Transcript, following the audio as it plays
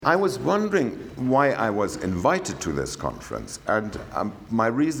I was wondering why I was invited to this conference, and my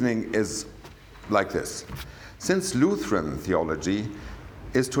reasoning is like this. Since Lutheran theology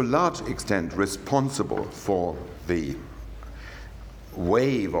is to a large extent responsible for the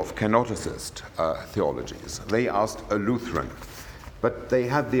wave of canonicist theologies, they asked a Lutheran, but they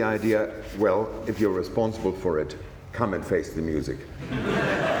had the idea, well, if you're responsible for it, come and face the music.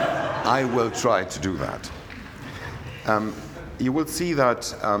 I will try to do that. You will see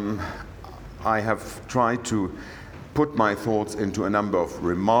that I have tried to put my thoughts into a number of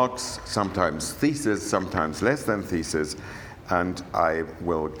remarks, sometimes theses, sometimes less than theses, and I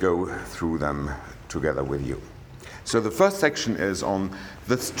will go through them together with you. So the first section is on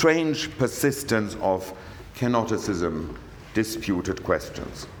the strange persistence of canonicism, disputed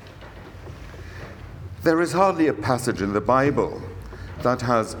questions. There is hardly a passage in the Bible that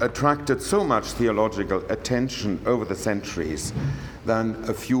has attracted so much theological attention over the centuries than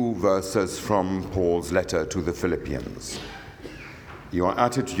a few verses from Paul's letter to the Philippians. Your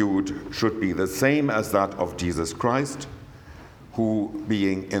attitude should be the same as that of Jesus Christ, who,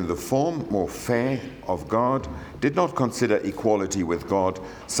 being in the form more fair of God, did not consider equality with God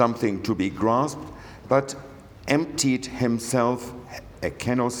something to be grasped, but emptied himself,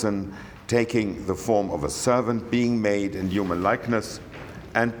 ekenosen, taking the form of a servant, being made in human likeness,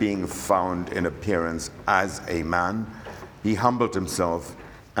 and being found in appearance as a man, he humbled himself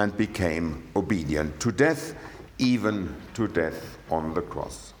and became obedient to death, even to death on the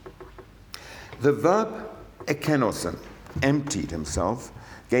cross. The verb ekenosen, emptied himself,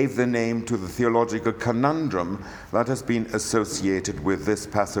 gave the name to the theological conundrum that has been associated with this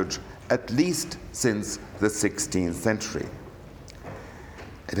passage at least since the 16th century.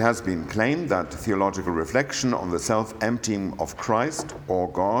 It has been claimed that theological reflection on the self-emptying of Christ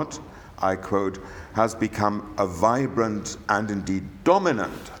or God, I quote, has become a vibrant and indeed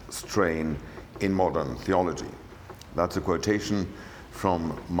dominant strain in modern theology. That's a quotation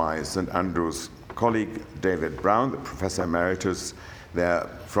from my St. Andrews colleague David Brown, the Professor Emeritus there,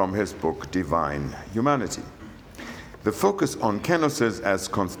 from his book Divine Humanity. The focus on kenosis as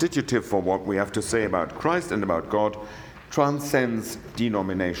constitutive for what we have to say about Christ and about God transcends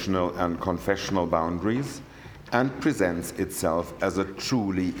denominational and confessional boundaries and presents itself as a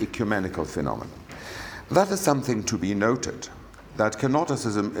truly ecumenical phenomenon. That is something to be noted, that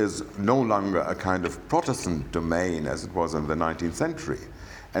canonicism is no longer a kind of Protestant domain as it was in the 19th century,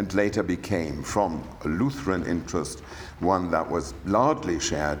 and later became, from a Lutheran interest, one that was largely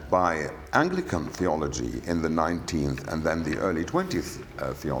shared by Anglican theology in the 19th and then the early 20th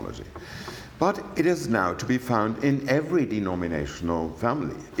theology. But it is now to be found in every denominational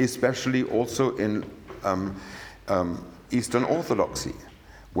family, especially also in Eastern Orthodoxy,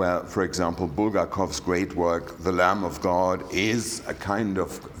 where, for example, Bulgakov's great work, The Lamb of God, is a kind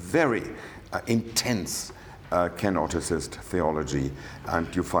of very intense canonicist theology,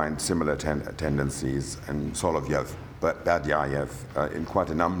 and you find similar tendencies in Solovyev, Berdyaev, in quite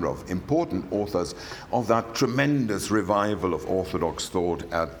a number of important authors of that tremendous revival of Orthodox thought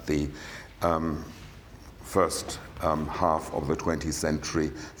at the first half of the 20th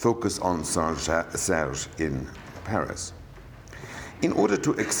century, focus on Saint-Serge in Paris. In order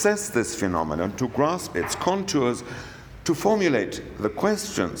to access this phenomenon, to grasp its contours, to formulate the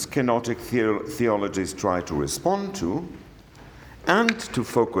questions kenotic theologies try to respond to, and to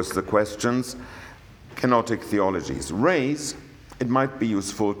focus the questions kenotic theologies raise, it might be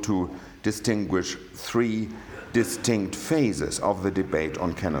useful to distinguish three distinct phases of the debate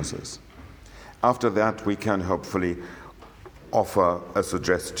on kenosis. After that, we can hopefully offer a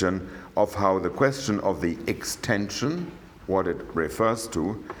suggestion of how the question of the extension, what it refers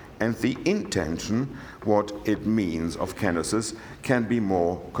to, and the intention, what it means of kenosis, can be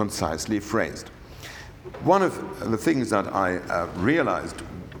more concisely phrased. One of the things that I realized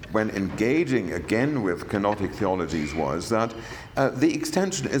when engaging again with kenotic theologies was that the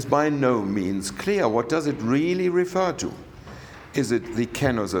extension is by no means clear. What does it really refer to? Is it the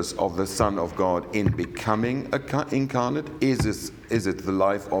kenosis of the Son of God in becoming incarnate? Is it the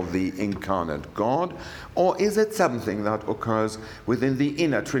life of the incarnate God? Or is it something that occurs within the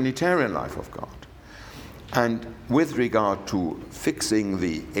inner Trinitarian life of God? And with regard to fixing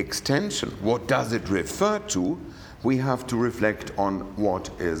the extension, what does it refer to? We have to reflect on what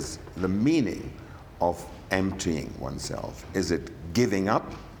is the meaning of emptying oneself. Is it giving up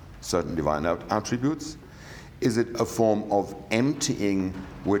certain divine attributes? Is it a form of emptying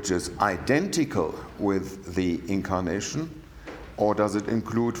which is identical with the incarnation? Or does it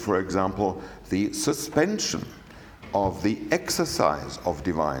include, for example, the suspension of the exercise of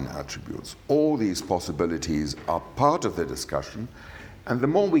divine attributes? All these possibilities are part of the discussion, And the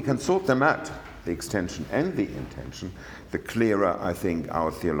more we can sort them out, the extension and the intention, the clearer, I think,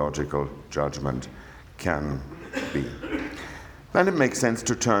 our theological judgment can be. Then it makes sense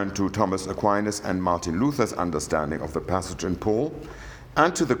to turn to Thomas Aquinas and Martin Luther's understanding of the passage in Paul,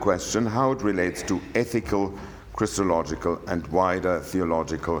 and to the question how it relates to ethical, Christological, and wider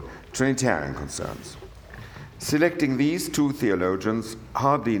theological Trinitarian concerns. Selecting these two theologians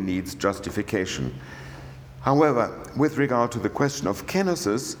hardly needs justification. However, with regard to the question of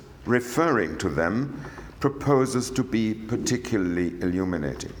kenosis, referring to them proposes to be particularly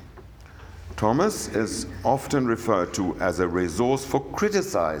illuminating. Thomas is often referred to as a resource for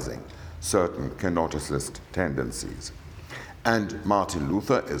criticizing certain kenoticist tendencies, and Martin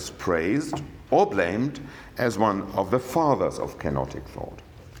Luther is praised or blamed as one of the fathers of kenotic thought.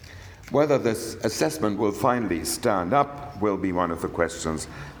 Whether this assessment will finally stand up will be one of the questions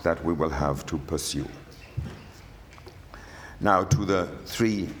that we will have to pursue. Now to the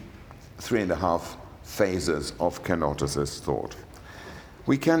three and a half phases of kenoticist thought.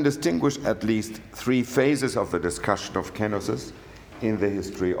 We can distinguish at least three phases of the discussion of kenosis in the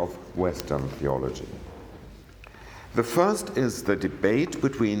history of Western theology. The first is the debate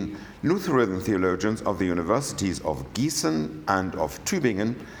between Lutheran theologians of the universities of Gießen and of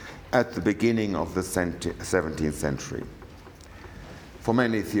Tübingen at the beginning of the 17th century. For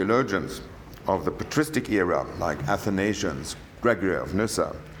many theologians of the patristic era, like Athanasians, Gregory of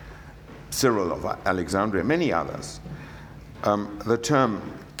Nyssa, Cyril of Alexandria, many others, the term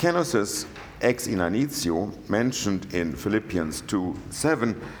kenosis ex inanitio, mentioned in Philippians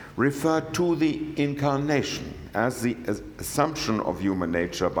 2:7, referred to the incarnation as the assumption of human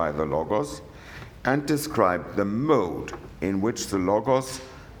nature by the Logos, and described the mode in which the Logos,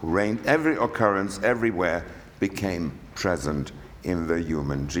 who reigned every occurrence everywhere, became present in the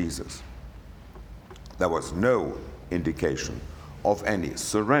human Jesus. There was no indication of any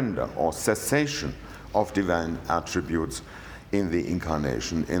surrender or cessation of divine attributes in the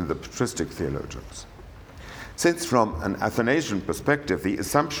incarnation in the patristic theologians. Since from an Athanasian perspective, the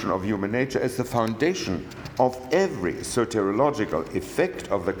assumption of human nature is the foundation of every soteriological effect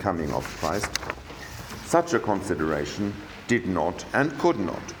of the coming of Christ, such a consideration did not and could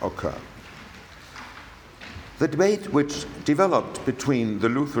not occur. The debate which developed between the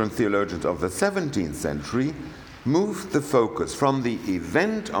Lutheran theologians of the 17th century moved the focus from the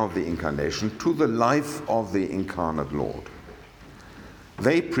event of the incarnation to the life of the incarnate Lord.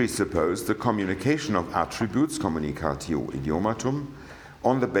 They presupposed the communication of attributes, communicatio idiomatum,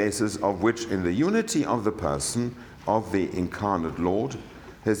 on the basis of which, in the unity of the person of the incarnate Lord,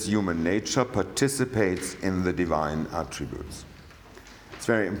 his human nature participates in the divine attributes. It's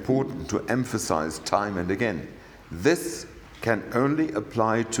very important to emphasize time and again, this can only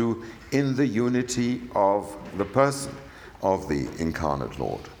apply to in the unity of the person of the incarnate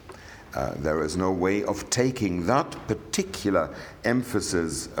Lord. There is no way of taking that particular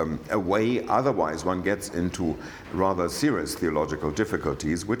emphasis away, otherwise one gets into rather serious theological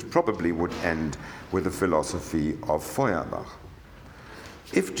difficulties, which probably would end with the philosophy of Feuerbach.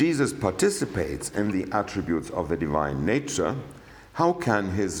 If Jesus participates in the attributes of the divine nature, how can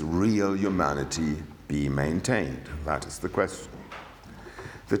his real humanity be maintained? That is the question.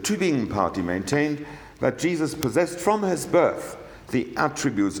 The Tübingen party maintained that Jesus possessed from his birth the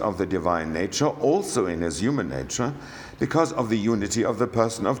attributes of the divine nature, also in his human nature, because of the unity of the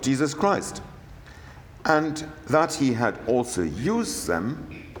person of Jesus Christ, and that he had also used them,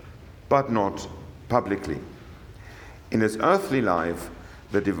 but not publicly. In his earthly life,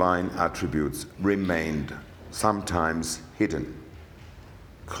 the divine attributes remained sometimes hidden.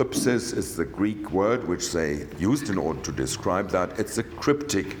 Krypsis is the Greek word which they used in order to describe that. It's a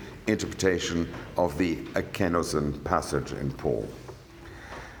cryptic interpretation of the Akenosan passage in Paul.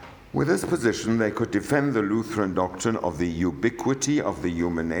 With this position, they could defend the Lutheran doctrine of the ubiquity of the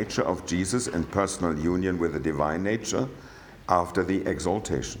human nature of Jesus in personal union with the divine nature after the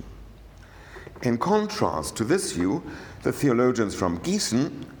exaltation. In contrast to this view, the theologians from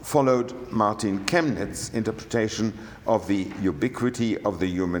Gießen followed Martin Chemnitz's interpretation of the ubiquity of the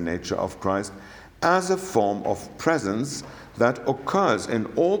human nature of Christ as a form of presence that occurs in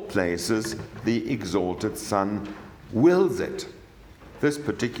all places the exalted Son wills it. This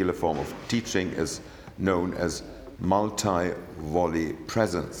particular form of teaching is known as multi-volley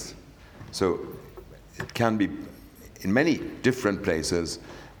presence. So it can be in many different places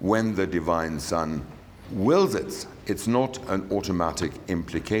when the divine Son wills it. It's not an automatic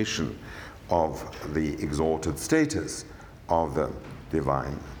implication of the exalted status of the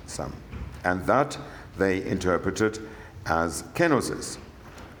divine Son. And that they interpreted as kenosis.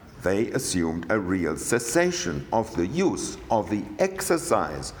 they assumed a real cessation of the use, of the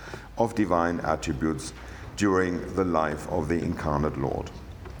exercise of divine attributes during the life of the incarnate Lord.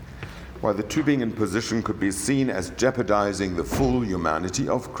 While the Tübingen position could be seen as jeopardizing the full humanity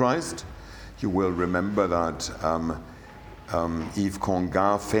of Christ, you will remember that Yves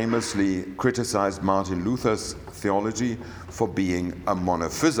Congar famously criticized Martin Luther's theology for being a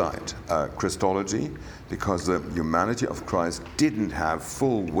monophysite Christology, because the humanity of Christ didn't have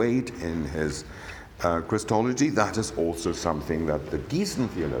full weight in his Christology. That is also something that the Gießen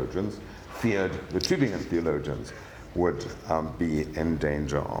theologians feared the Tübingen theologians would be in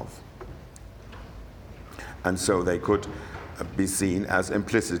danger of. And so they could be seen as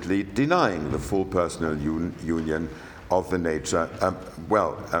implicitly denying the full personal union of the nature.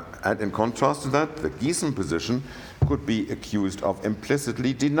 And in contrast to that, the Gießen position could be accused of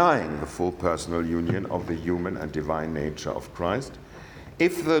implicitly denying the full personal union of the human and divine nature of Christ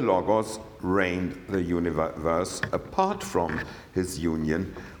if the Logos reigned the universe apart from his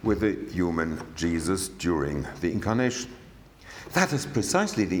union with the human Jesus during the incarnation. That is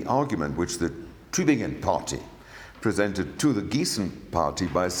precisely the argument which the Tübingen party presented to the Gießen party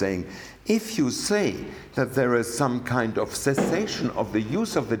by saying, if you say that there is some kind of cessation of the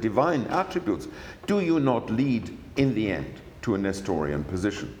use of the divine attributes, do you not lead in the end to a Nestorian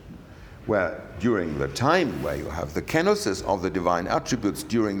position, where during the time where you have the kenosis of the divine attributes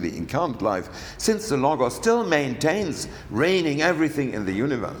during the incarnate life, since the Logos still maintains reigning everything in the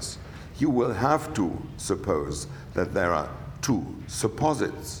universe, you will have to suppose that there are two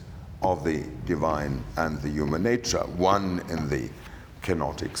supposits of the divine and the human nature, one in the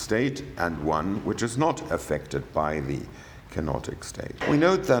kenotic state and one which is not affected by the kenotic state. We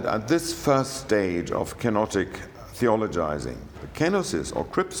note that at this first stage of kenotic theologizing, the kenosis or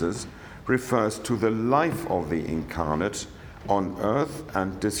crypsis refers to the life of the incarnate on earth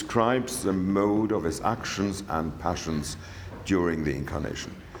and describes the mode of his actions and passions during the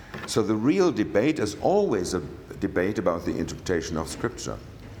incarnation. So the real debate is always a debate about the interpretation of Scripture.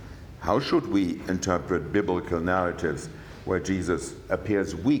 How should we interpret biblical narratives where Jesus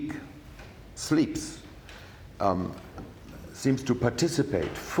appears weak, sleeps, seems to participate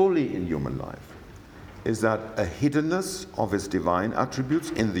fully in human life? Is that a hiddenness of his divine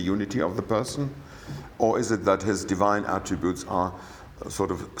attributes in the unity of the person? Or is it that his divine attributes are sort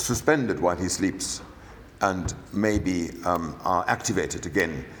of suspended while he sleeps and maybe are activated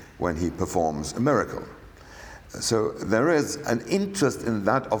again when he performs a miracle? So there is an interest in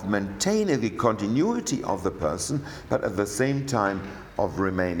that of maintaining the continuity of the person, but at the same time of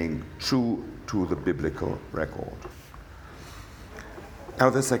remaining true to the biblical record. Now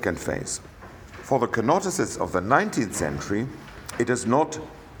the second phase. For the kenoticists of the 19th century, it is not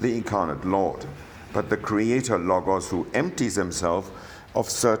the incarnate Lord, but the creator Logos who empties himself of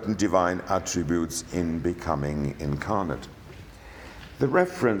certain divine attributes in becoming incarnate. The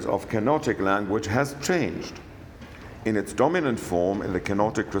reference of kenotic language has changed. In its dominant form in the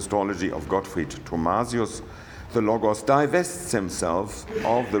kenotic Christology of Gottfried Thomasius, the Logos divests himself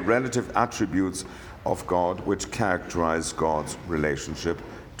of the relative attributes of God which characterize God's relationship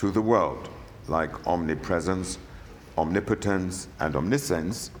to the world, like omnipresence, omnipotence, and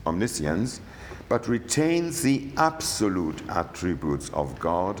omniscience, but retains the absolute attributes of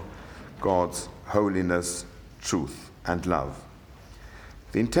God, God's holiness, truth, and love.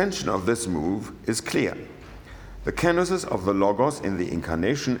 The intention of this move is clear. The kenosis of the Logos in the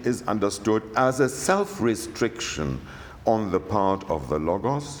Incarnation is understood as a self-restriction on the part of the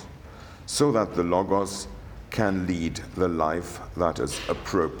Logos, so that the Logos can lead the life that is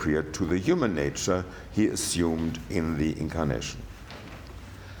appropriate to the human nature he assumed in the Incarnation.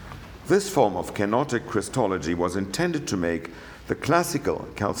 This form of kenotic Christology was intended to make the classical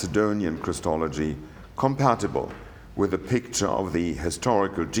Chalcedonian Christology compatible with the picture of the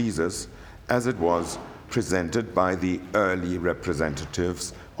historical Jesus as it was presented by the early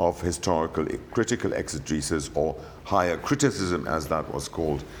representatives of historical critical exegesis, or higher criticism as that was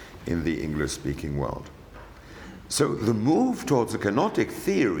called in the English-speaking world. So the move towards a kenotic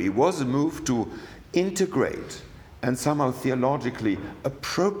theory was a move to integrate and somehow theologically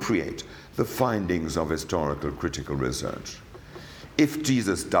appropriate the findings of historical critical research. If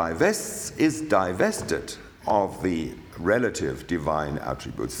Jesus is divested of the relative divine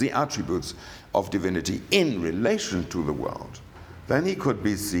attributes, the attributes of divinity in relation to the world, then he could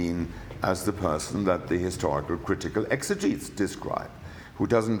be seen as the person that the historical critical exegetes describe, who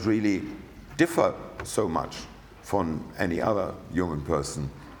doesn't really differ so much from any other human person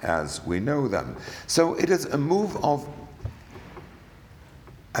as we know them. So it is a move of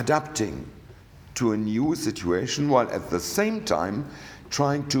adapting to a new situation while at the same time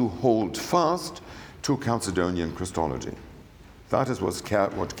trying to hold fast to Chalcedonian Christology. That is what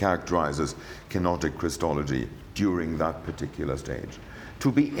characterizes kenotic Christology during that particular stage.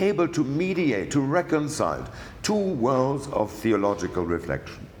 To be able to mediate, to reconcile two worlds of theological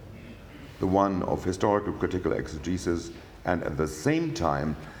reflection, the one of historical critical exegesis and at the same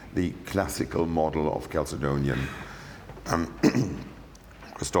time the classical model of Chalcedonian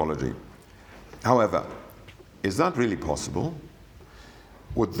Christology. However, is that really possible?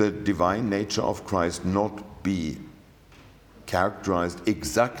 Would the divine nature of Christ not be characterized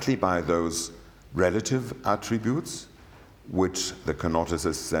exactly by those relative attributes which the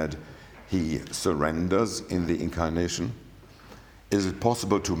Kenoticist said he surrenders in the incarnation? Is it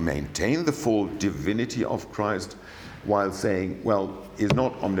possible to maintain the full divinity of Christ while saying, well, he's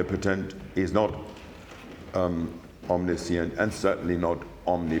not omnipotent, he's not omniscient, and certainly not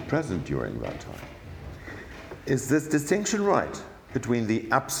omnipresent during that time? Is this distinction right between the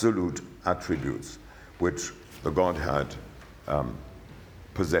absolute attributes which the Godhead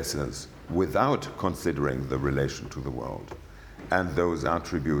possesses without considering the relation to the world, and those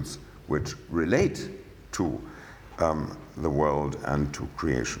attributes which relate to the world and to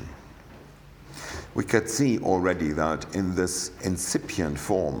creation? We could see already that in this incipient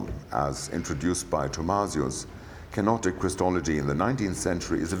form, as introduced by Thomasius, kenotic Christology in the 19th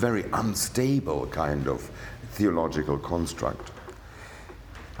century is a very unstable kind of theological construct.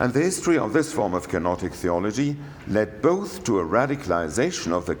 And the history of this form of kenotic theology led both to a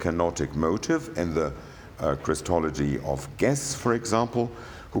radicalization of the kenotic motive in the Christology of Gess, for example,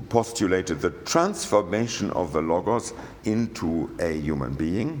 who postulated the transformation of the Logos into a human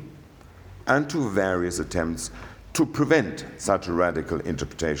being, and to various attempts to prevent such a radical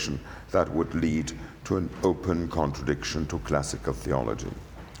interpretation that would lead to an open contradiction to classical theology,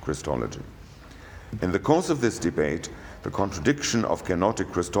 Christology. In the course of this debate, the contradiction of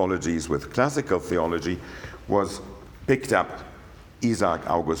kenotic Christologies with classical theology was picked up. Isaac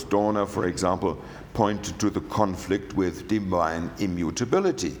August Dorner, for example, pointed to the conflict with divine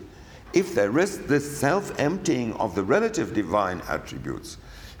immutability. If there is this self-emptying of the relative divine attributes,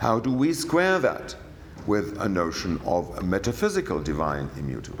 how do we square that with a notion of a metaphysical divine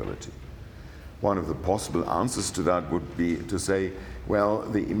immutability? One of the possible answers to that would be to say, well,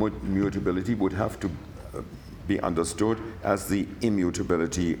 the immutability would have to be understood as the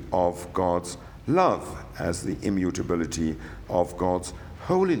immutability of God's love, as the immutability of God's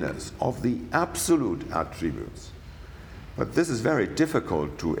holiness, of the absolute attributes. But this is very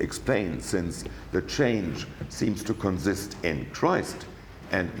difficult to explain, since the change seems to consist in Christ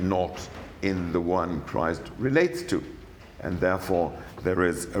and not in the one Christ relates to. And therefore, there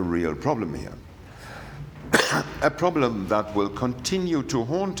is a real problem here. A problem that will continue to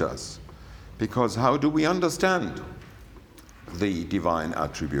haunt us, because how do we understand the divine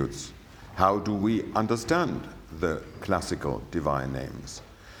attributes? How do we understand the classical divine names?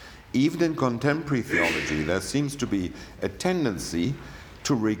 Even in contemporary theology, there seems to be a tendency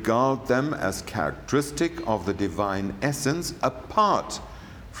to regard them as characteristic of the divine essence apart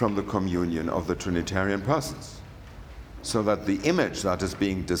from the communion of the Trinitarian persons. So that the image that is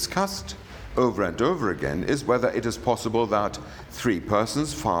being discussed over and over again is whether it is possible that three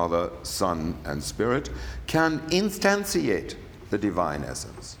persons, Father, Son, and Spirit, can instantiate the divine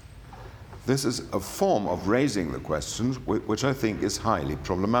essence. This is a form of raising the questions which I think is highly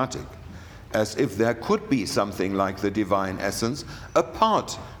problematic, as if there could be something like the divine essence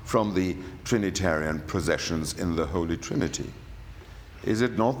apart from the Trinitarian processions in the Holy Trinity. Is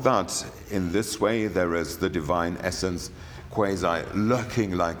it not that in this way there is the divine essence quasi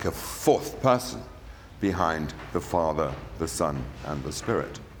lurking like a fourth person behind the Father, the Son, and the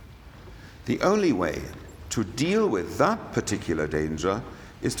Spirit? The only way to deal with that particular danger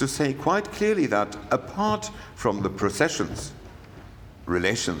is to say quite clearly that apart from the processions,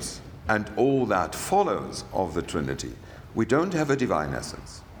 relations, and all that follows of the Trinity, we don't have a divine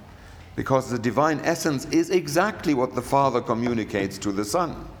essence. Because the divine essence is exactly what the Father communicates to the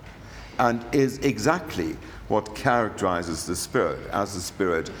Son, and is exactly what characterizes the Spirit, as the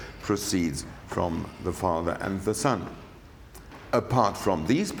Spirit proceeds from the Father and the Son. Apart from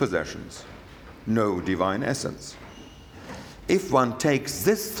these possessions, no divine essence. If one takes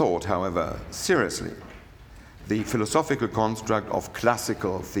this thought, however, seriously, the philosophical construct of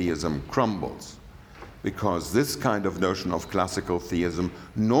classical theism crumbles, because this kind of notion of classical theism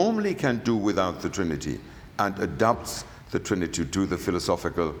normally can do without the Trinity and adapts the Trinity to the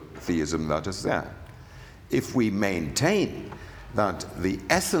philosophical theism that is there. If we maintain that the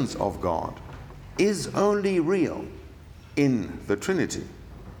essence of God is only real in the Trinity,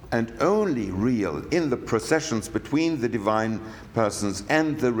 and only real in the processions between the divine persons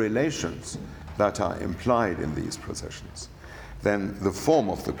and the relations that are implied in these processions, then the form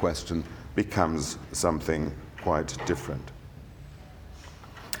of the question becomes something quite different.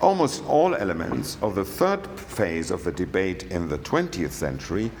 Almost all elements of the third phase of the debate in the 20th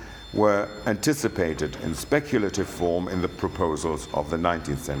century were anticipated in speculative form in the proposals of the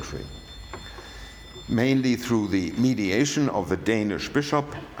 19th century, mainly through the mediation of the Danish bishop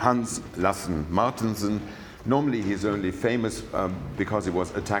Hans Lassen Martensen. Normally he's only famous because he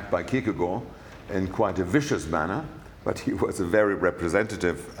was attacked by Kierkegaard in quite a vicious manner, but he was a very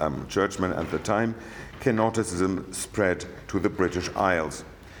representative churchman at the time. Kenoticism spread to the British Isles,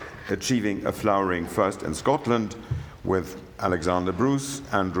 achieving a flowering first in Scotland with Alexander Bruce,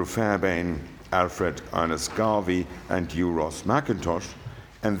 Andrew Fairbairn, Alfred Ernest Garvey, and Hugh Ross Mackintosh,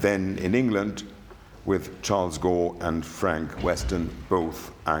 and then in England with Charles Gore and Frank Weston,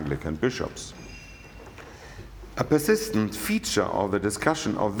 both Anglican bishops. A persistent feature of the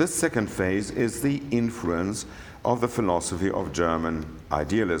discussion of this second phase is the influence of the philosophy of German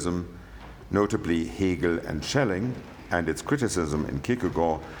idealism, notably Hegel and Schelling, and its criticism in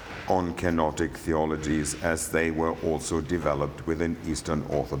Kierkegaard on kenotic theologies as they were also developed within Eastern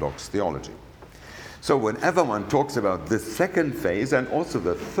Orthodox theology. So whenever one talks about this second phase and also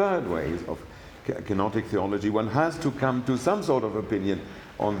the third phase of kenotic theology, one has to come to some sort of opinion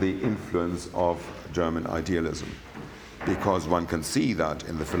on the influence of German idealism, because one can see that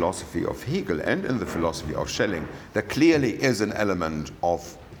in the philosophy of Hegel and in the philosophy of Schelling, there clearly is an element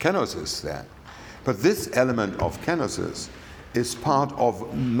of kenosis there. But this element of kenosis is part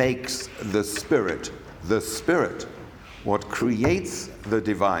of makes the spirit, what creates the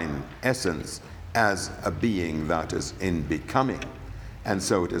divine essence as a being that is in becoming. And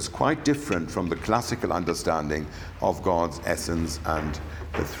so it is quite different from the classical understanding of God's essence and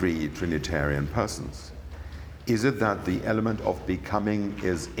the three Trinitarian persons. Is it that the element of becoming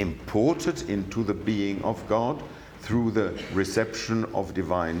is imported into the being of God through the reception of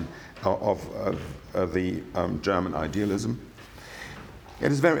divine, the German idealism?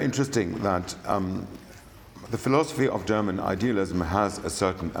 It is very interesting that the philosophy of German idealism has a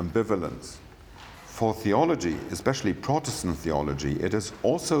certain ambivalence. For theology, especially Protestant theology, it is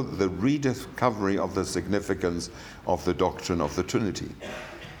also the rediscovery of the significance of the doctrine of the Trinity,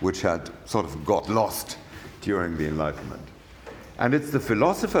 which had sort of got lost during the Enlightenment. And it's the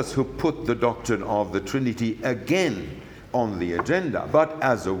philosophers who put the doctrine of the Trinity again on the agenda, but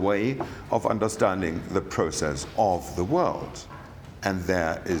as a way of understanding the process of the world. And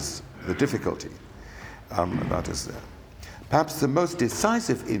there is the difficulty that is there. Perhaps the most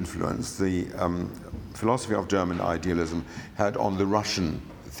decisive influence the philosophy of German idealism had on the Russian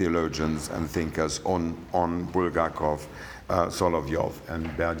theologians and thinkers, on Bulgakov, Solovyov, and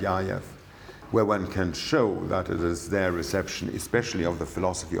Berdyaev, where one can show that it is their reception, especially of the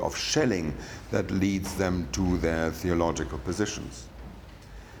philosophy of Schelling, that leads them to their theological positions.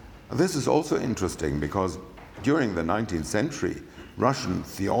 This is also interesting because during the 19th century, Russian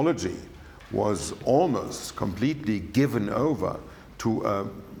theology was almost completely given over to a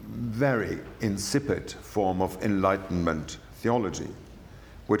very insipid form of Enlightenment theology,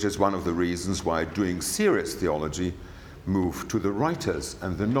 which is one of the reasons why doing serious theology moved to the writers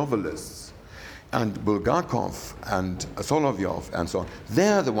and the novelists. And Bulgakov and Solovyov and so on,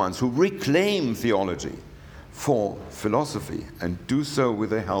 they're the ones who reclaim theology for philosophy and do so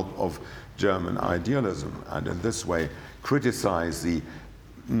with the help of German idealism, and in this way criticize the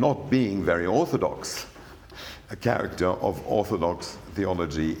not being very orthodox character of orthodox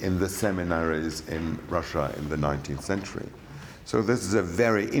theology in the seminaries in Russia in the 19th century. So this is a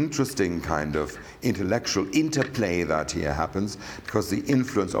very interesting kind of intellectual interplay that here happens, because the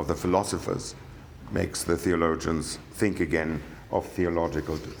influence of the philosophers makes the theologians think again of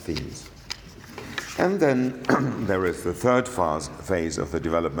theological themes. And then there is the third phase of the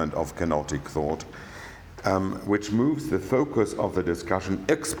development of kenotic thought, which moves the focus of the discussion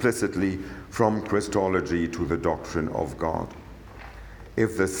explicitly from Christology to the doctrine of God.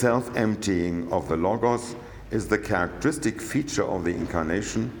 If the self-emptying of the Logos is the characteristic feature of the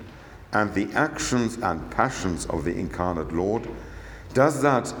Incarnation and the actions and passions of the incarnate Lord, does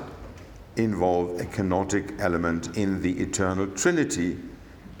that involve a kenotic element in the eternal Trinity,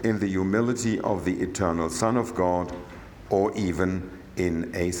 in the humility of the eternal Son of God, or even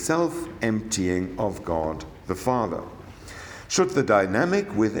in a self-emptying of God the Father? Should the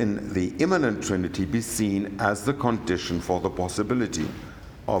dynamic within the immanent Trinity be seen as the condition for the possibility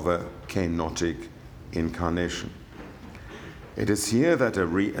of a kenotic incarnation? It is here that a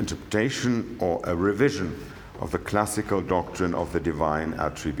reinterpretation or a revision of the classical doctrine of the divine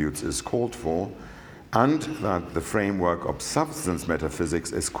attributes is called for, and that the framework of substance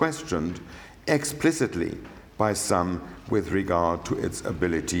metaphysics is questioned explicitly by some with regard to its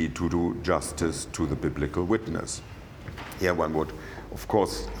ability to do justice to the biblical witness. Here one would, of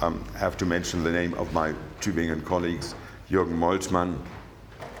course, have to mention the name of my Tübingen colleagues, Jürgen Moltmann,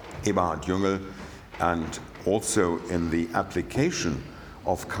 Eberhard Jüngel, and also in the application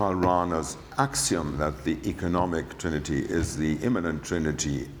of Karl Rahner's axiom that the economic trinity is the immanent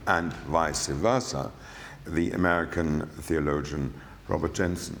trinity and vice versa, the American theologian Robert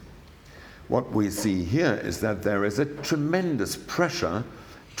Jensen. What we see here is that there is a tremendous pressure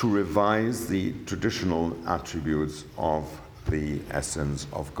to revise the traditional attributes of the essence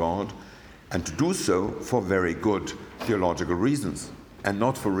of God, and to do so for very good theological reasons, and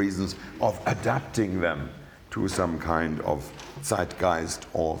not for reasons of adapting them to some kind of zeitgeist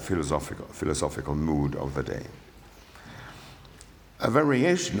or philosophical mood of the day. A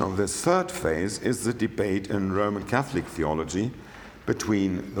variation of this third phase is the debate in Roman Catholic theology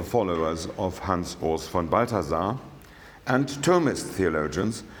between the followers of Hans Urs von Balthasar and Thomist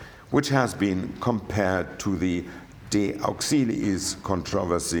theologians, which has been compared to the De Auxiliis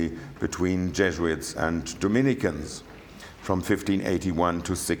controversy between Jesuits and Dominicans from 1581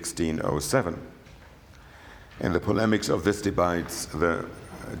 to 1607. In the polemics of this debate, the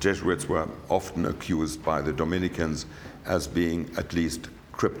Jesuits were often accused by the Dominicans as being at least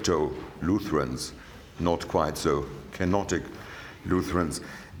crypto-Lutherans, not quite so kenotic Lutherans.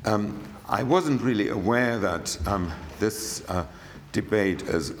 I wasn't really aware that this debate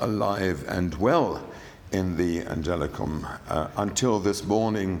is alive and well in the Angelicum until this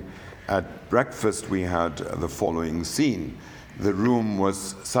morning. At breakfast we had the following scene. The room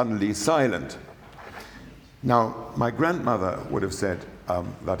was suddenly silent. Now, my grandmother would have said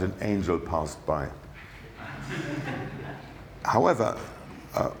that an angel passed by. However,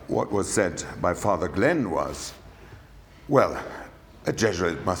 what was said by Father Glenn was, well, a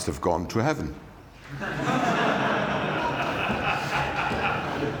Jesuit must have gone to heaven.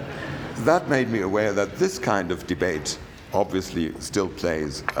 That made me aware that this kind of debate obviously still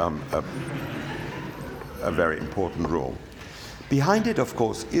plays a very important role. Behind it, of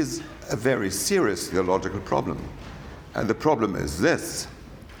course, is a very serious theological problem. And the problem is this: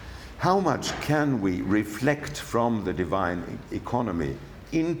 how much can we reflect from the divine economy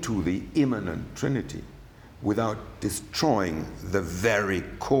into the immanent Trinity without destroying the very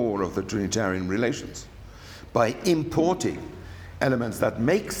core of the Trinitarian relations by importing elements that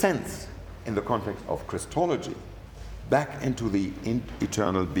make sense in the context of Christology back into the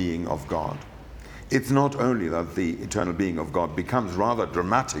eternal being of God? It's not only that the eternal being of God becomes rather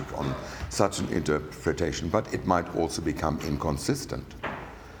dramatic on such an interpretation, but it might also become inconsistent.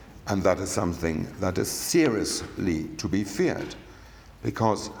 And that is something that is seriously to be feared,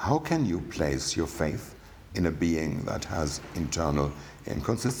 because how can you place your faith in a being that has internal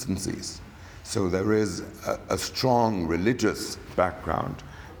inconsistencies? So there is a strong religious background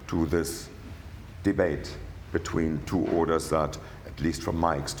to this debate between two orders that, at least from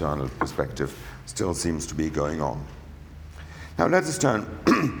my external perspective, still seems to be going on. Now let us turn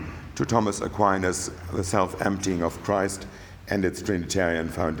to Thomas Aquinas, The Self-Emptying of Christ and Its Trinitarian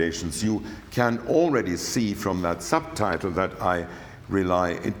Foundations. You can already see from that subtitle that I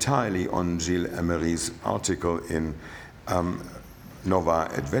rely entirely on Gilles Emery's article in Nova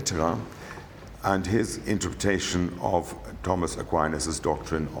et Vetera and his interpretation of Thomas Aquinas'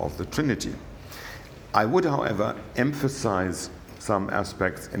 doctrine of the Trinity. I would, however, emphasize some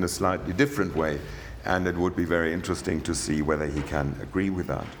aspects in a slightly different way, and it would be very interesting to see whether he can agree with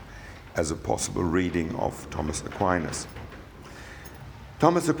that as a possible reading of Thomas Aquinas.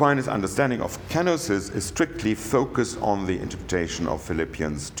 Thomas Aquinas' understanding of kenosis is strictly focused on the interpretation of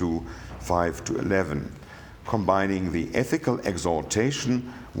Philippians 2, 5 to 11, combining the ethical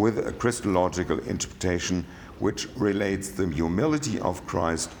exaltation with a Christological interpretation which relates the humility of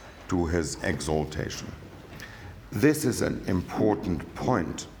Christ to his exaltation. This is an important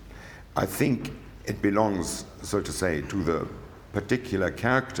point. I think it belongs, so to say, to the particular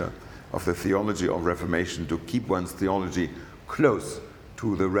character of the theology of Reformation to keep one's theology close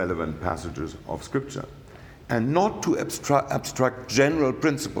to the relevant passages of Scripture and not to abstract general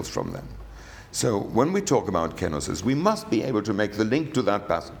principles from them. So when we talk about kenosis, we must be able to make the link to that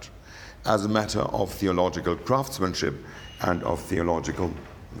passage as a matter of theological craftsmanship and of theological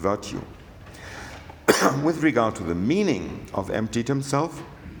virtue. With regard to the meaning of emptied himself,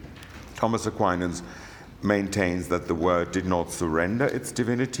 Thomas Aquinas maintains that the Word did not surrender its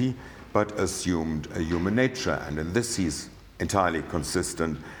divinity, but assumed a human nature, and in this he's entirely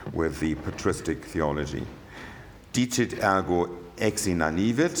consistent with the patristic theology. dicit ergo ex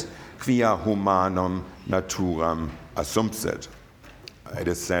inanivit, quia humanum naturam assumpsit. It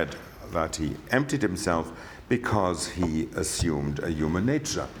is said that he emptied himself because he assumed a human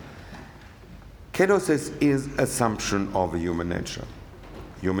nature. Kenosis is assumption of a human nature.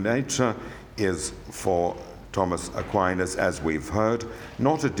 Human nature is, for Thomas Aquinas, as we've heard,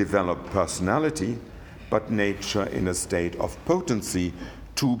 not a developed personality, but nature in a state of potency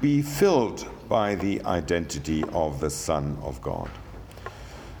to be filled by the identity of the Son of God.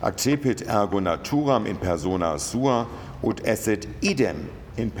 Accepit ergo naturam in persona sua, ut esset idem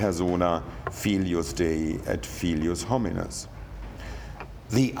in persona filius Dei et filius homines.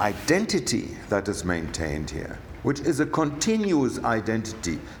 The identity that is maintained here, which is a continuous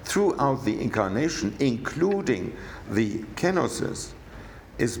identity throughout the incarnation, including the kenosis,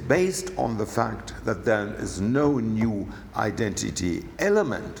 is based on the fact that there is no new identity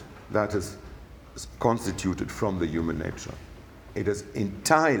element that is constituted from the human nature. It is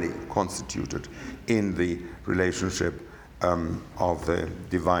entirely constituted in the relationship of the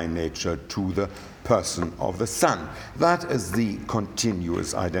divine nature to the person of the Son. That is the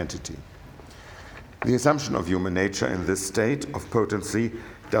continuous identity. The assumption of human nature in this state of potency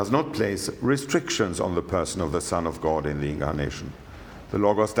does not place restrictions on the person of the Son of God in the incarnation. The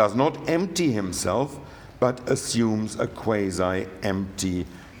Logos does not empty himself, but assumes a quasi-empty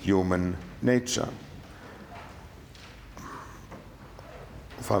human nature.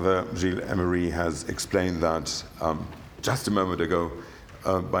 Father Gilles Emery has explained that just a moment ago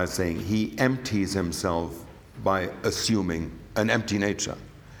by saying he empties himself by assuming an empty nature.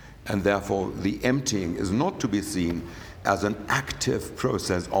 And therefore, the emptying is not to be seen as an active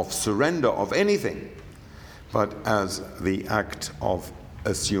process of surrender of anything, but as the act of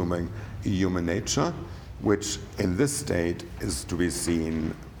assuming human nature, which in this state is to be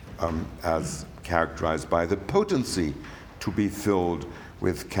seen as characterized by the potency to be filled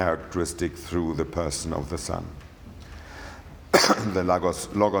with characteristic through the person of the Son. The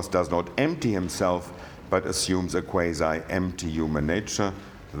Logos does not empty himself, but assumes a quasi-empty human nature.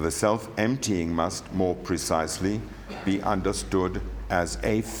 The self-emptying must more precisely be understood as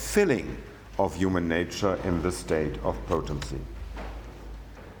a filling of human nature in the state of potency.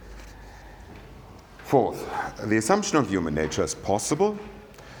 Fourth, the assumption of human nature is possible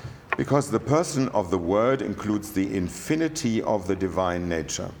because the person of the Word includes the infinity of the divine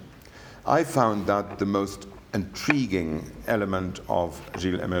nature. I found that the most intriguing element of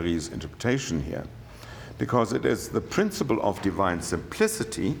Gilles Emery's interpretation here, because it is the principle of divine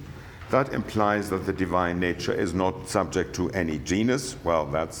simplicity that implies that the divine nature is not subject to any genus, well,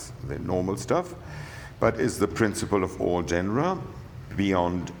 that's the normal stuff, but is the principle of all genera,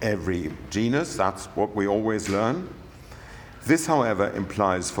 beyond every genus. That's what we always learn. This, however,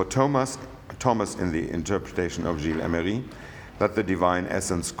 implies for Thomas in the interpretation of Gilles Emery, that the divine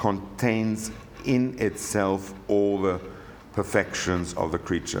essence contains in itself all the perfections of the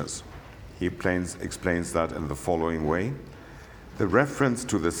creatures. He explains that in the following way. The reference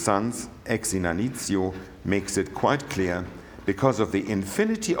to the Son's ex inanitio makes it quite clear, because of the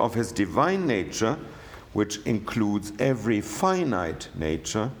infinity of his divine nature, which includes every finite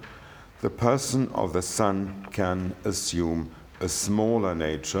nature, the person of the Son can assume a smaller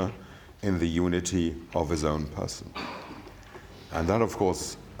nature in the unity of his own person. And that, of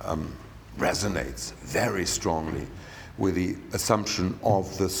course, resonates very strongly with the assumption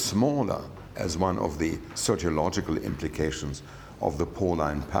of the smaller as one of the sociological implications of the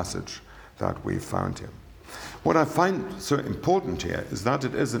Pauline passage that we found here. What I find so important here is that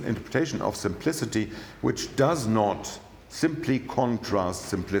it is an interpretation of simplicity which does not simply contrast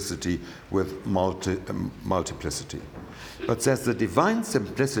simplicity with multiplicity, but says the divine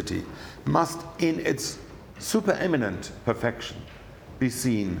simplicity must, in its supereminent perfection, be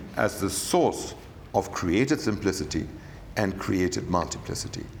seen as the source of created simplicity and created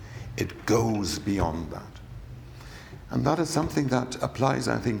multiplicity. It goes beyond that. And that is something that applies,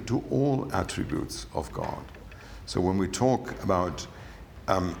 I think, to all attributes of God. So when we talk about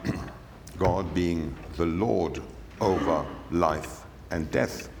God being the Lord over life and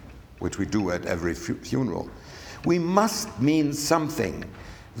death, which we do at every funeral, we must mean something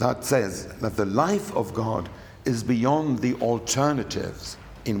that says that the life of God is beyond the alternatives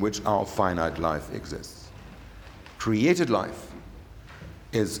in which our finite life exists. Created life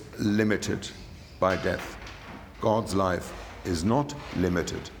is limited by death. God's life is not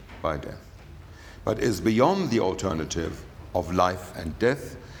limited by death, but is beyond the alternative of life and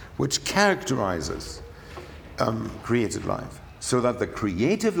death, which characterizes created life. So that the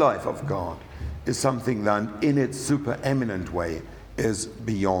creative life of God is something that, in its supereminent way, is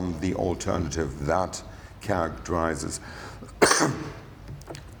beyond the alternative that characterizes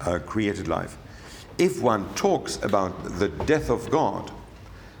created life. If one talks about the death of God,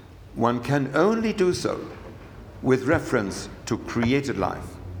 one can only do so with reference to created life.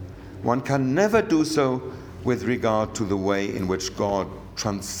 One can never do so with regard to the way in which God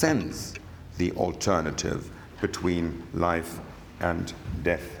transcends the alternative between life and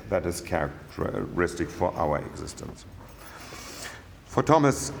death that is characteristic for our existence. For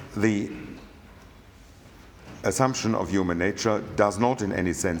Thomas, the assumption of human nature does not in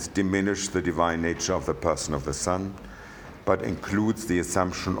any sense diminish the divine nature of the person of the Son, but includes the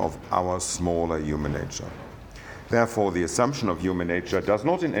assumption of our smaller human nature. Therefore, the assumption of human nature does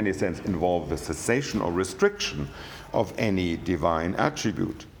not in any sense involve the cessation or restriction of any divine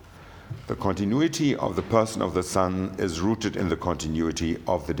attribute. The continuity of the person of the Son is rooted in the continuity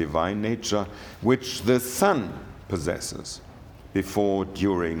of the divine nature, which the Son possesses before,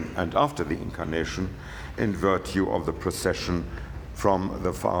 during, and after the Incarnation, in virtue of the procession from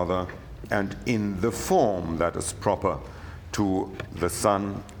the Father and in the form that is proper to the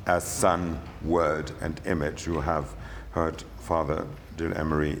Son as Son, Word, and Image. You have heard Father Gilles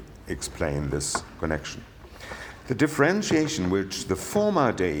Emery explain this connection. The differentiation which the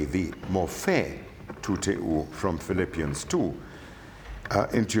former day, the morphe tuteu from Philippians 2,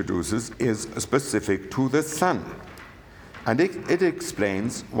 introduces is specific to the Son. And it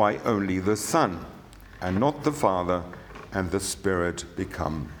explains why only the Son and not the Father and the Spirit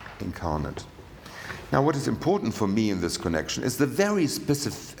become incarnate. Now, what is important for me in this connection is the very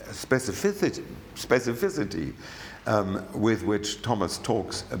specificity with which Thomas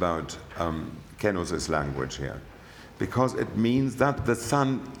talks about Kenosis language here, because it means that the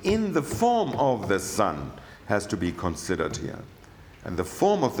Son in the form of the Son has to be considered here. And the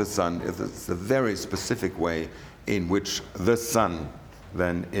form of the Son is the very specific way in which the Son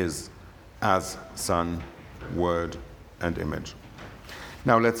then is as Son, Word, and Image.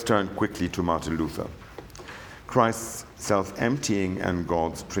 Now let's turn quickly to Martin Luther. Christ's self-emptying and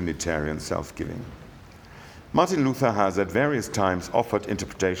God's Trinitarian self-giving. Martin Luther has at various times offered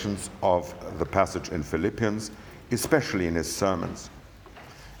interpretations of the passage in Philippians, especially in his sermons.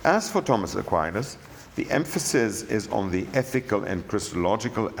 As for Thomas Aquinas, the emphasis is on the ethical and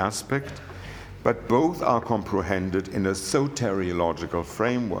Christological aspect, but both are comprehended in a soteriological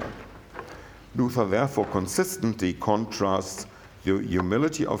framework. Luther therefore consistently contrasts the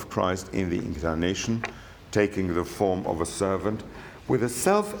humility of Christ in the Incarnation, taking the form of a servant, with the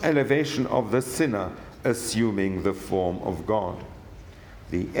self-elevation of the sinner, assuming the form of God.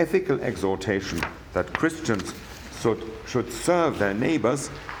 The ethical exhortation that Christians should serve their neighbors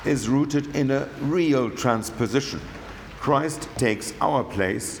is rooted in a real transposition. Christ takes our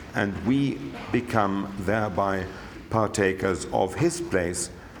place, and we become thereby partakers of his place,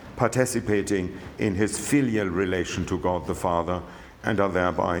 participating in his filial relation to God the Father, and are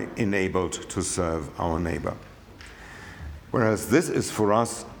thereby enabled to serve our neighbor. Whereas this is for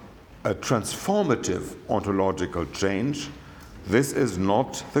us a transformative ontological change, this is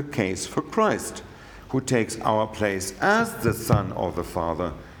not the case for Christ, who takes our place as the Son of the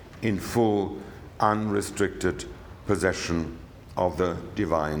Father in full, unrestricted possession of the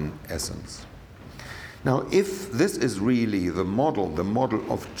divine essence. Now, if this is really the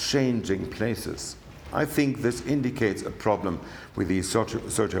model of changing places, I think this indicates a problem with the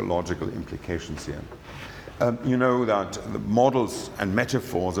soteriological implications here. You know that the models and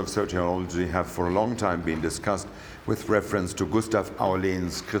metaphors of soteriology have for a long time been discussed with reference to Gustav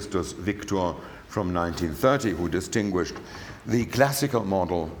Aulén's Christus Victor from 1930, who distinguished the classical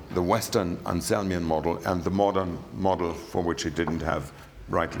model, the Western Anselmian model, and the modern model for which he didn't have,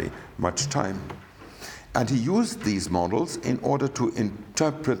 rightly, much time. And he used these models in order to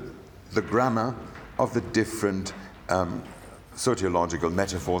interpret the grammar of the different soteriological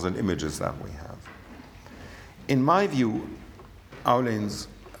metaphors and images that we have. In my view, Aulén's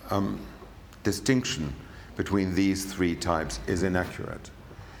distinction between these three types is inaccurate.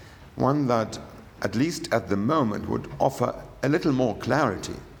 One that, at least at the moment, would offer a little more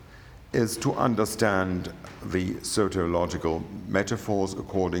clarity is to understand the soteriological metaphors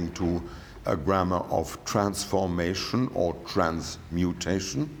according to a grammar of transformation or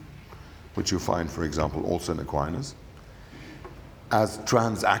transmutation, which you find, for example, also in Aquinas, as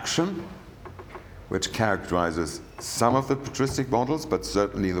transaction, which characterizes some of the patristic models, but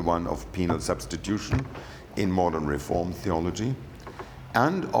certainly the one of penal substitution in modern Reformed theology,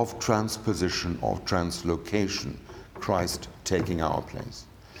 and of transposition or translocation, Christ taking our place,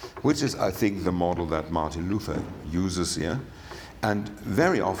 which is, I think, the model that Martin Luther uses here, and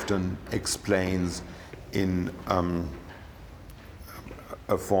very often explains in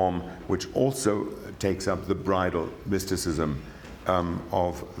a form which also takes up the bridal mysticism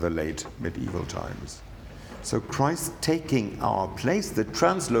of the late medieval times. So Christ taking our place, the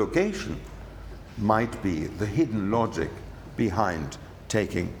translocation, might be the hidden logic behind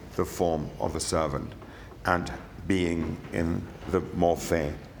taking the form of a servant and being in the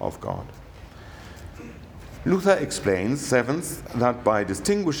morphe of God. Luther explains, seventh, that by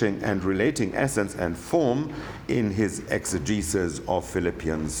distinguishing and relating essence and form in his exegesis of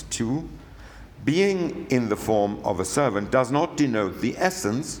Philippians 2, being in the form of a servant does not denote the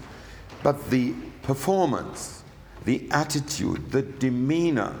essence, but the performance, the attitude, the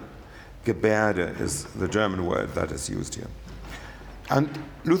demeanor. Gebärde is the German word that is used here. And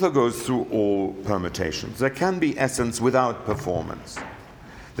Luther goes through all permutations. There can be essence without performance.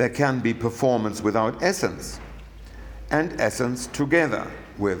 There can be performance without essence, and essence together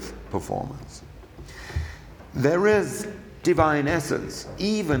with performance. There is divine essence,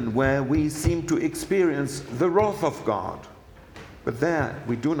 even where we seem to experience the wrath of God. But there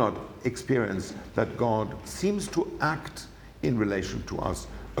we do not experience that God seems to act in relation to us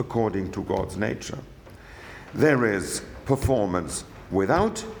according to God's nature. There is performance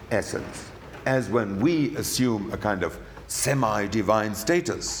without essence, as when we assume a kind of semi-divine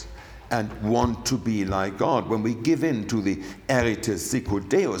status and want to be like God. When we give in to the eritis sicut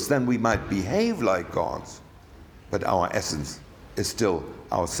Deus, then we might behave like gods, but our essence is still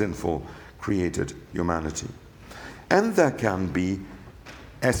our sinful created humanity. And there can be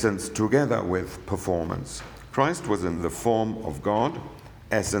essence together with performance. Christ was in the form of God.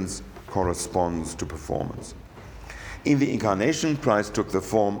 Essence corresponds to performance. In the incarnation, Christ took the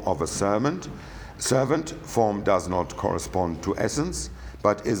form of a servant. Form does not correspond to essence,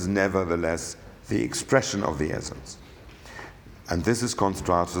 but is nevertheless the expression of the essence. And this is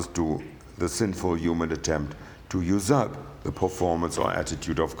contrasted to the sinful human attempt to usurp the performance or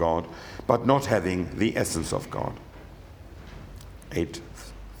attitude of God, but not having the essence of God. Eighth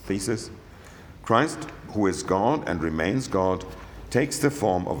thesis. Christ, who is God and remains God, takes the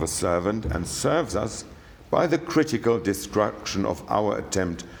form of a servant and serves us by the critical destruction of our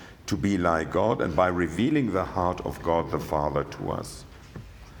attempt to be like God and by revealing the heart of God the Father to us.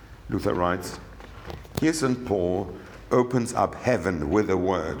 Luther writes, here St. Paul opens up heaven with a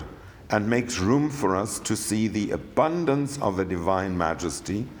word and makes room for us to see the abundance of the divine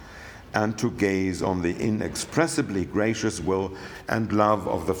majesty and to gaze on the inexpressibly gracious will and love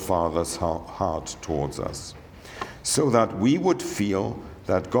of the Father's heart towards us, so that we would feel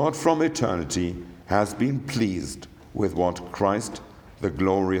that God from eternity has been pleased with what Christ, the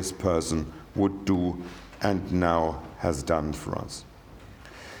glorious person, would do and now has done for us.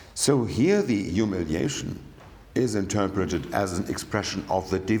 So here the humiliation is interpreted as an expression of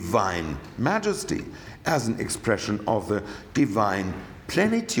the divine majesty, as an expression of the divine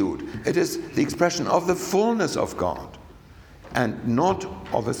plenitude. It is the expression of the fullness of God and not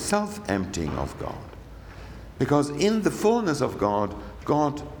of a self-emptying of God. Because in the fullness of God,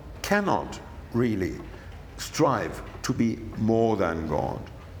 God cannot really strive to be more than God,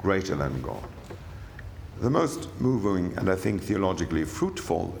 greater than God. The most moving and I think theologically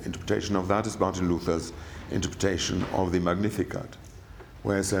fruitful interpretation of that is Martin Luther's interpretation of the Magnificat,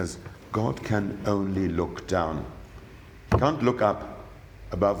 where it says, God can only look down. He can't look up.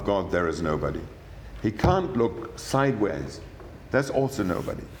 Above God there is nobody. He can't look sideways. There's also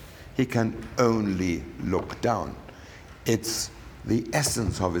nobody. He can only look down. It's the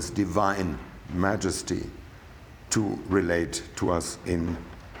essence of his divine majesty to relate to us in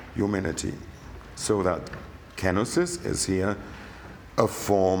humanity. So that kenosis is here a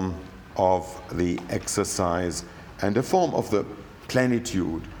form of the exercise and a form of the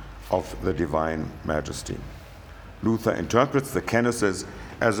plenitude of the divine majesty. Luther interprets the kenosis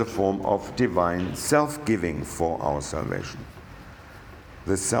as a form of divine self-giving for our salvation.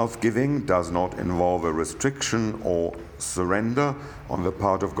 This self-giving does not involve a restriction or surrender on the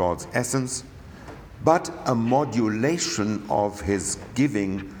part of God's essence, but a modulation of his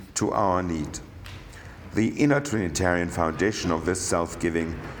giving to our need. The inner Trinitarian foundation of this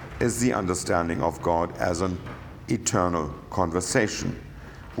self-giving is the understanding of God as an eternal conversation,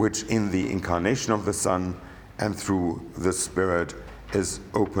 which in the incarnation of the Son and through the Spirit is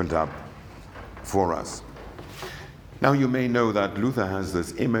opened up for us. Now you may know that Luther has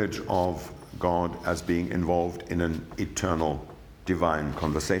this image of God as being involved in an eternal divine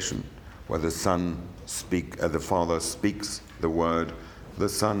conversation, where the Father speaks the word, the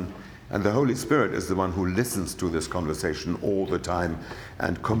Son, and the Holy Spirit is the one who listens to this conversation all the time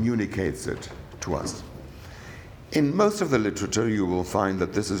and communicates it to us. In most of the literature, you will find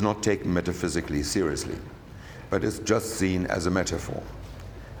that this is not taken metaphysically seriously, but is just seen as a metaphor.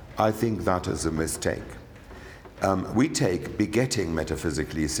 I think that is a mistake. We take begetting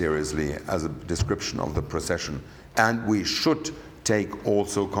metaphysically seriously as a description of the procession, and we should take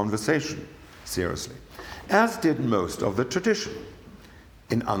also conversation seriously, as did most of the tradition.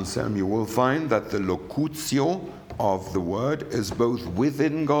 In Anselm, you will find that the locutio of the word is both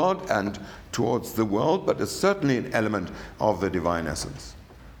within God and towards the world, but is certainly an element of the divine essence.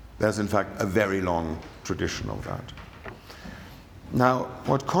 There's, in fact, a very long tradition of that. Now,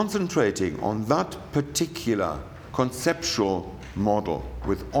 what concentrating on that particular conceptual model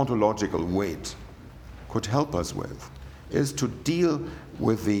with ontological weight could help us with is to deal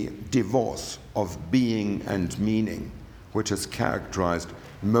with the divorce of being and meaning, which has characterized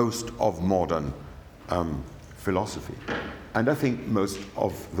most of modern philosophy, and I think most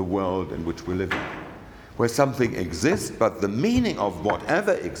of the world in which we live in, where something exists, but the meaning of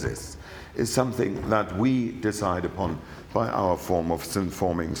whatever exists is something that we decide upon by our form of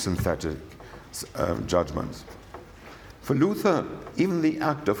forming synthetic judgments. For Luther, even the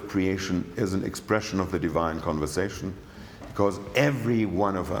act of creation is an expression of the divine conversation, because every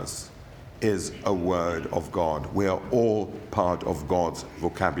one of us is a word of God. We are all part of God's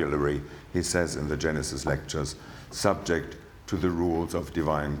vocabulary, he says in the Genesis lectures, subject to the rules of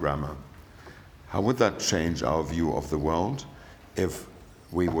divine grammar. How would that change our view of the world if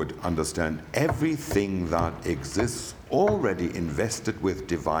we would understand everything that exists already invested with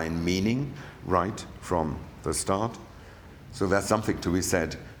divine meaning right from the start? So there's something to be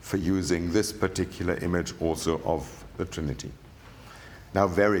said for using this particular image also of the Trinity. Now,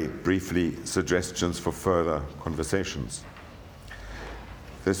 very briefly, suggestions for further conversations.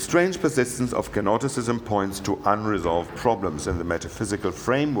 The strange persistence of kenoticism points to unresolved problems in the metaphysical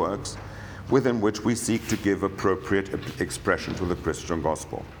frameworks within which we seek to give appropriate expression to the Christian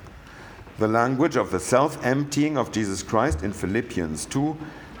gospel. The language of the self-emptying of Jesus Christ in Philippians 2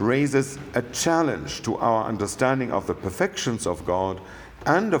 raises a challenge to our understanding of the perfections of God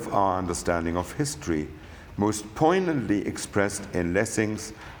and of our understanding of history, most poignantly expressed in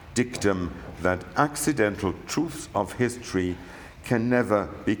Lessing's dictum that accidental truths of history can never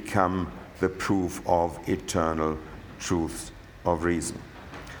become the proof of eternal truths of reason.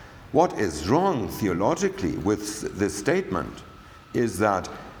 What is wrong theologically with this statement is that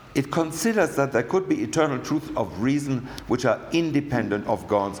it considers that there could be eternal truths of reason which are independent of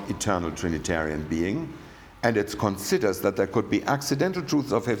God's eternal Trinitarian being, and it considers that there could be accidental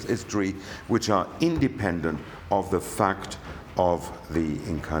truths of history which are independent of the fact of the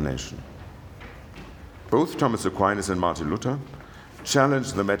incarnation. Both Thomas Aquinas and Martin Luther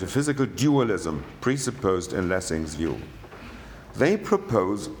challenged the metaphysical dualism presupposed in Lessing's view. They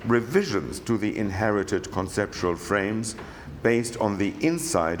propose revisions to the inherited conceptual frames based on the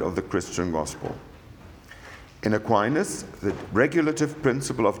insight of the Christian gospel. In Aquinas, the regulative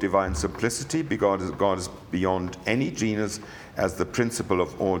principle of divine simplicity, God is beyond any genus as the principle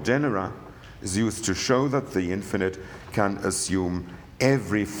of all genera, is used to show that the infinite can assume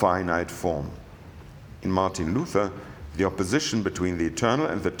every finite form. In Martin Luther, the opposition between the eternal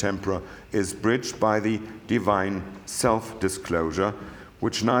and the temporal is bridged by the divine self-disclosure,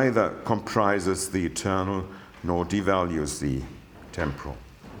 which neither comprises the eternal nor devalues the temporal.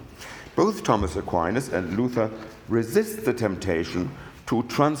 Both Thomas Aquinas and Luther resist the temptation to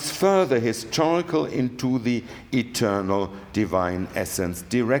transfer the historical into the eternal divine essence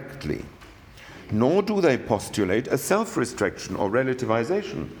directly, nor do they postulate a self-restriction or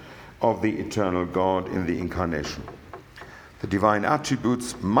relativization of the eternal God in the incarnation. The divine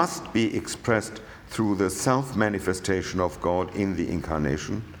attributes must be expressed through the self-manifestation of God in the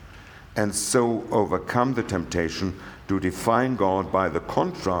incarnation, and so overcome the temptation to define God by the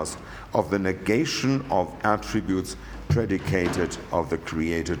contrast of the negation of attributes predicated of the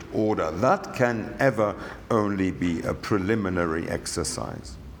created order. That can ever only be a preliminary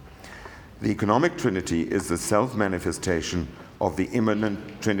exercise. The economic Trinity is the self-manifestation of the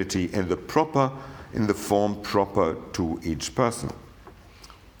immanent Trinity in the form proper to each person.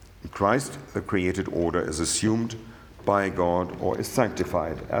 In Christ, the created order is assumed by God or is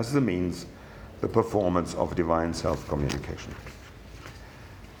sanctified as the means, the performance of divine self-communication.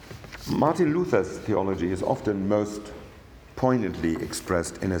 Martin Luther's theology is often most poignantly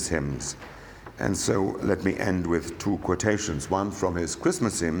expressed in his hymns. And so let me end with two quotations. One from his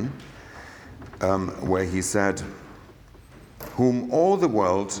Christmas hymn, where he said, "Whom all the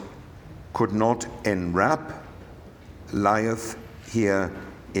world could not enwrap, lieth here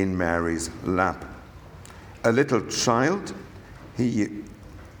in Mary's lap. A little child, he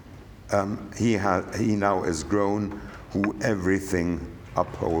now is grown, who everything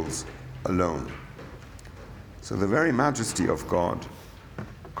upholds alone." So the very majesty of God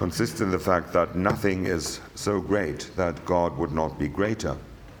consists in the fact that nothing is so great that God would not be greater,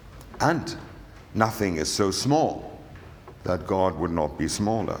 and nothing is so small that God would not be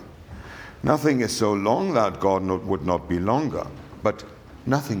smaller. Nothing is so long that God would not be longer, but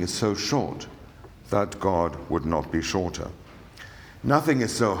nothing is so short that God would not be shorter. Nothing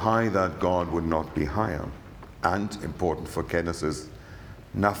is so high that God would not be higher. And, important for Genesis,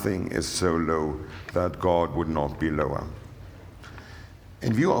 nothing is so low that God would not be lower.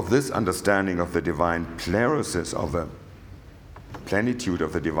 In view of this understanding of the divine plerosis, of the plenitude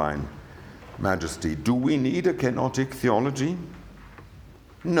of the divine majesty, do we need a kenotic theology?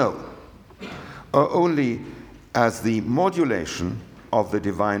 No. Only as the modulation of the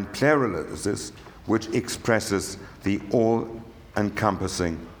divine pluralities which expresses the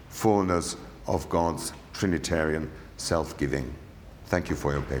all-encompassing fullness of God's Trinitarian self-giving. Thank you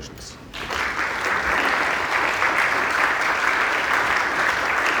for your patience.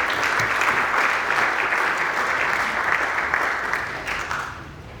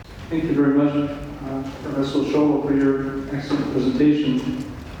 Thank you very much, Professor Scholl, for your excellent presentation.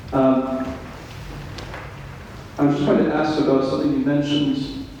 I was just going to ask about something you mentioned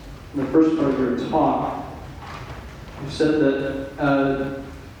in the first part of your talk. You said that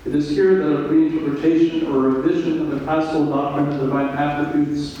it is here that a reinterpretation or revision of the classical doctrine of divine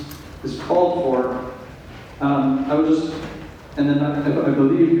attributes is called for. I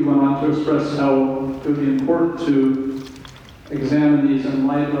believe you went on to express how it would be important to examine these in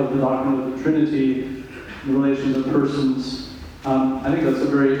light of the doctrine of the Trinity in relation to persons. I think that's a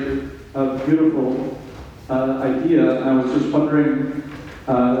very beautiful idea. I was just wondering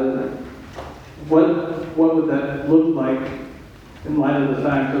what would that look like in light of the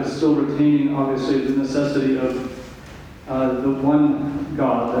fact of still retaining, obviously, the necessity of the one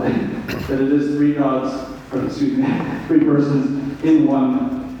God, that it is three gods, or excuse me, three persons in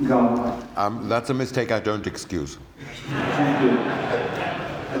one God. That's a mistake I don't excuse. Thank you.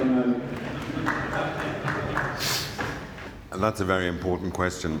 And that's a very important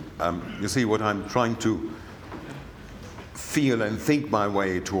question. You see, what I'm trying to feel and think my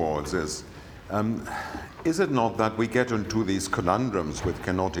way towards is it not that we get into these conundrums with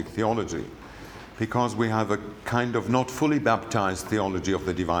kenotic theology because we have a kind of not fully baptized theology of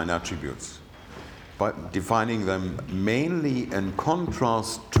the divine attributes, but defining them mainly in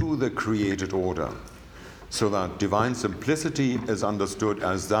contrast to the created order, so that divine simplicity is understood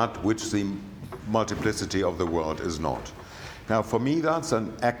as that which the multiplicity of the world is not. Now, for me, that's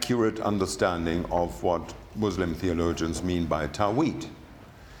an accurate understanding of what Muslim theologians mean by Tawhid.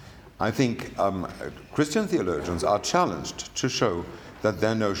 I think Christian theologians are challenged to show that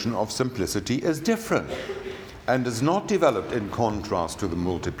their notion of simplicity is different and is not developed in contrast to the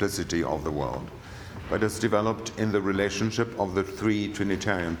multiplicity of the world, but is developed in the relationship of the three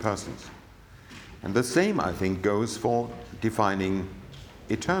Trinitarian persons. And the same, I think, goes for defining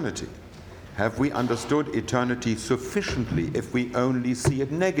eternity. Have we understood eternity sufficiently if we only see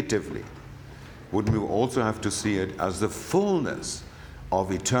it negatively? Wouldn't we also have to see it as the fullness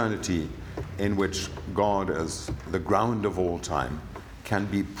of eternity in which God, as the ground of all time, can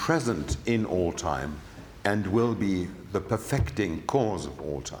be present in all time and will be the perfecting cause of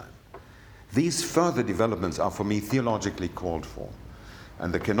all time? These further developments are, for me, theologically called for.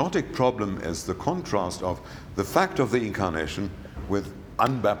 And the kenotic problem is the contrast of the fact of the incarnation with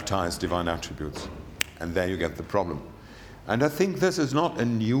unbaptized divine attributes. And there you get the problem. And I think this is not a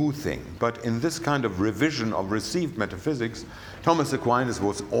new thing, but in this kind of revision of received metaphysics, Thomas Aquinas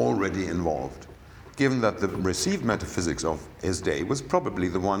was already involved, given that the received metaphysics of his day was probably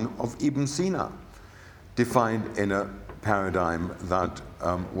the one of Ibn Sina, defined in a paradigm that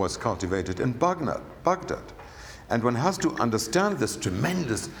was cultivated in Baghdad. And one has to understand this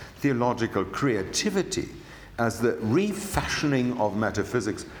tremendous theological creativity as the refashioning of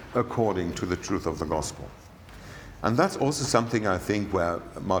metaphysics according to the truth of the gospel. And that's also something, I think, where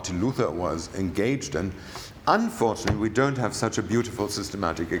Martin Luther was engaged in. Unfortunately, we don't have such a beautiful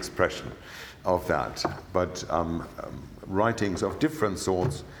systematic expression of that, but writings of different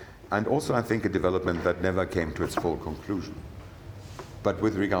sorts, and also, I think, a development that never came to its full conclusion. But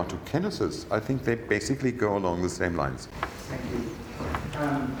with regard to kenosis, I think they basically go along the same lines. Thank you.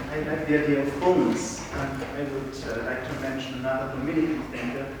 I like the idea of fullness, and I would like to mention another Dominican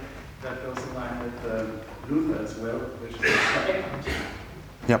thinker that goes in line with Luther as well, which is Eckhart.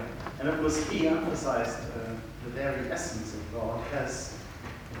 Yep. And of course, he emphasized the very essence of God as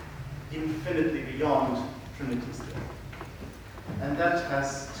infinitely beyond Trinity still. And that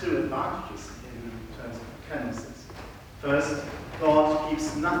has two advantages in terms of kenosis. First, God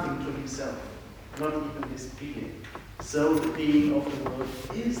keeps nothing to himself, not even his being. So the being of the world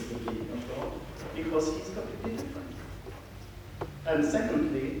is the being of God, because he's completely different. And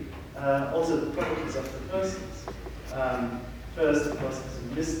secondly, also the properties of the persons. First, because as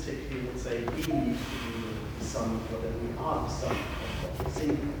a mystic, he would say, we need to be the Son of God, and we are the Son of God,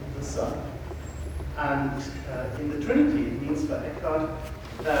 sing the Son. And in the Trinity, it means for Eckhart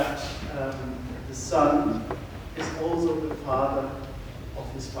that the Son is also the Father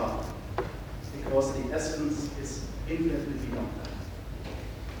of his Father, because the essence is infinitely beyond that.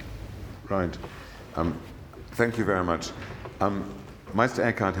 Right. Thank you very much. Meister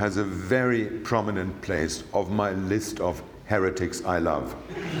Eckhart has a very prominent place of my list of heretics I love.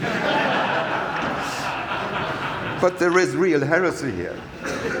 But there is real heresy here.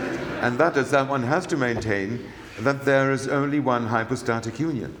 And that is that one has to maintain that there is only one hypostatic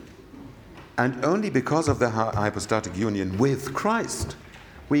union. And only because of the hypostatic union with Christ,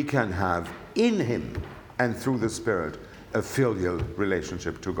 we can have in him and through the Spirit a filial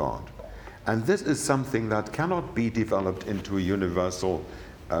relationship to God. And this is something that cannot be developed into a universal,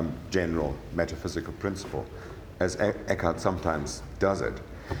 general metaphysical principle, as Eckhart sometimes does it.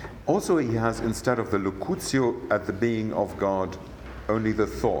 Also, he has, instead of the locutio at the being of God, only the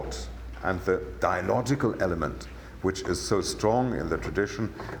thought, and the dialogical element, which is so strong in the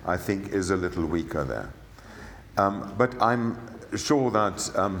tradition, I think is a little weaker there. But I'm sure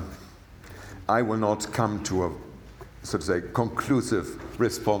that I will not come to a, so to say, conclusive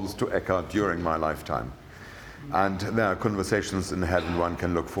response to Eckhart during my lifetime. And there are conversations in heaven one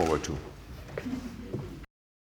can look forward to.